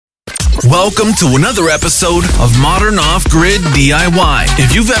Welcome to another episode of Modern Off-Grid DIY.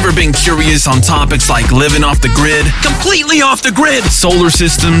 If you've ever been curious on topics like living off the grid, completely off the grid, solar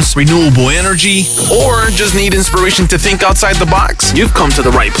systems, renewable energy, or just need inspiration to think outside the box, you've come to the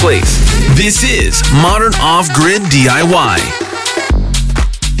right place. This is Modern Off-Grid DIY.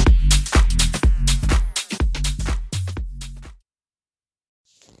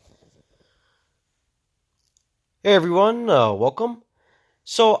 Hey everyone, welcome.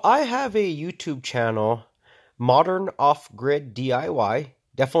 So I have a YouTube channel, Modern Off-Grid DIY.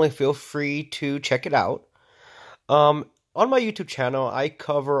 Definitely feel free to check it out. On my YouTube channel, I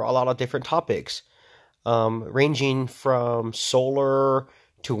cover a lot of different topics, ranging from solar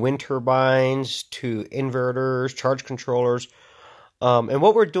to wind turbines to inverters, charge controllers. And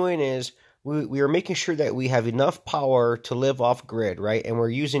what we're doing is we are making sure that we have enough power to live off-grid, right? And we're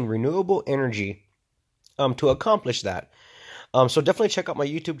using renewable energy to accomplish that. So definitely check out my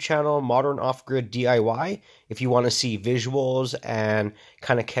YouTube channel, Modern Off-Grid DIY, if you want to see visuals and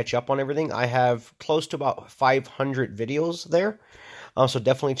kind of catch up on everything. I have close to about 500 videos there, so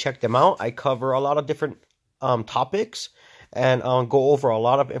definitely check them out. I cover a lot of different topics and go over a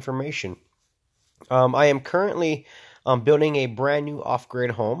lot of information. I am currently building a brand new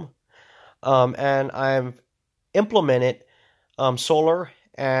off-grid home, and I've implemented solar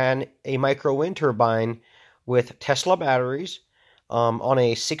and a micro wind turbine with Tesla batteries on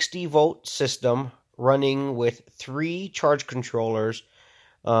a 60-volt system running with 3 charge controllers,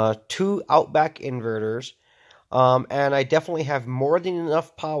 2 Outback inverters, and I definitely have more than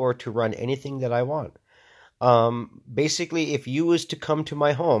enough power to run anything that I want. Basically, if you was to come to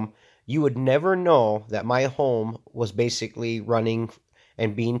my home, you would never know that my home was basically running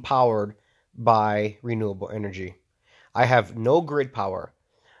and being powered by renewable energy. I have no grid power.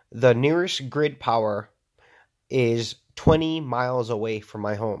 The nearest grid power is 20 miles away from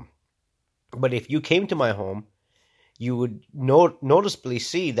my home. But if you came to my home, you would noticeably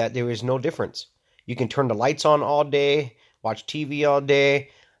see that there is no difference. You can turn the lights on all day, watch TV all day,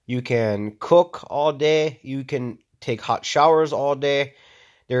 you can cook all day, you can take hot showers all day.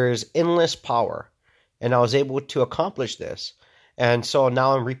 There is endless power. And I was able to accomplish this. And so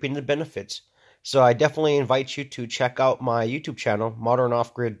now I'm reaping the benefits. So I definitely invite you to check out my YouTube channel, Modern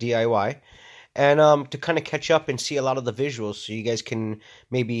Off-Grid DIY, and to kind of catch up and see a lot of the visuals so you guys can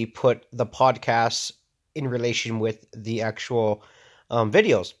maybe put the podcasts in relation with the actual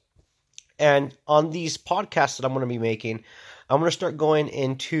videos. And on these podcasts that I'm going to be making, I'm going to start going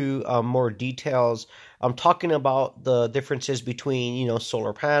into more details. I'm talking about the differences between,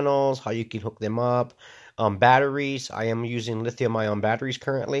 solar panels, how you can hook them up, batteries. I am using lithium-ion batteries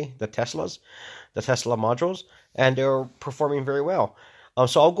currently, the Tesla modules, and they're performing very well.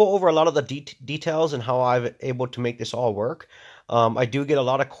 So I'll go over a lot of the details and how I've able to make this all work. I do get a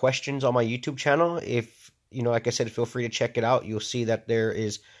lot of questions on my YouTube channel. If, like I said, feel free to check it out. You'll see that there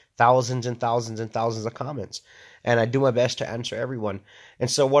is thousands and thousands and thousands of comments. And I do my best to answer everyone.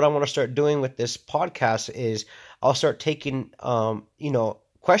 And so what I want to start doing with this podcast is I'll start taking,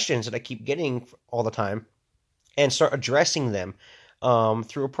 questions that I keep getting all the time and start addressing them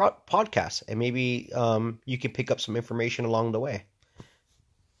through a podcast. And maybe you can pick up some information along the way.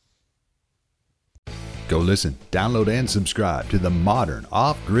 Go listen, download, and subscribe to the Modern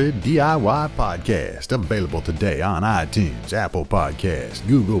Off-Grid DIY podcast, available today on iTunes, Apple Podcasts,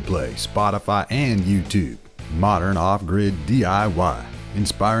 Google Play, Spotify, and YouTube. Modern Off-Grid DIY,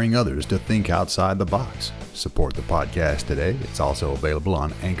 inspiring others to think outside the box. Support the podcast today. It's also available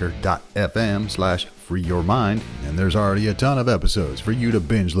on anchor.fm/freeyourmind, and there's already a ton of episodes for you to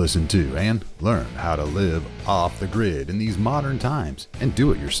binge listen to and learn how to live off the grid in these modern times and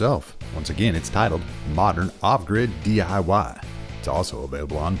do it yourself. Once again, it's titled Modern Off-Grid DIY. It's also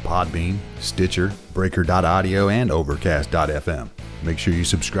available on Podbean, Stitcher, Breaker.audio, and Overcast.fm. Make sure you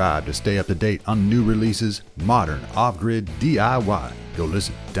subscribe to stay up to date on new releases. Modern Off-Grid DIY. Go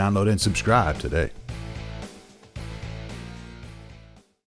listen, download, and subscribe today.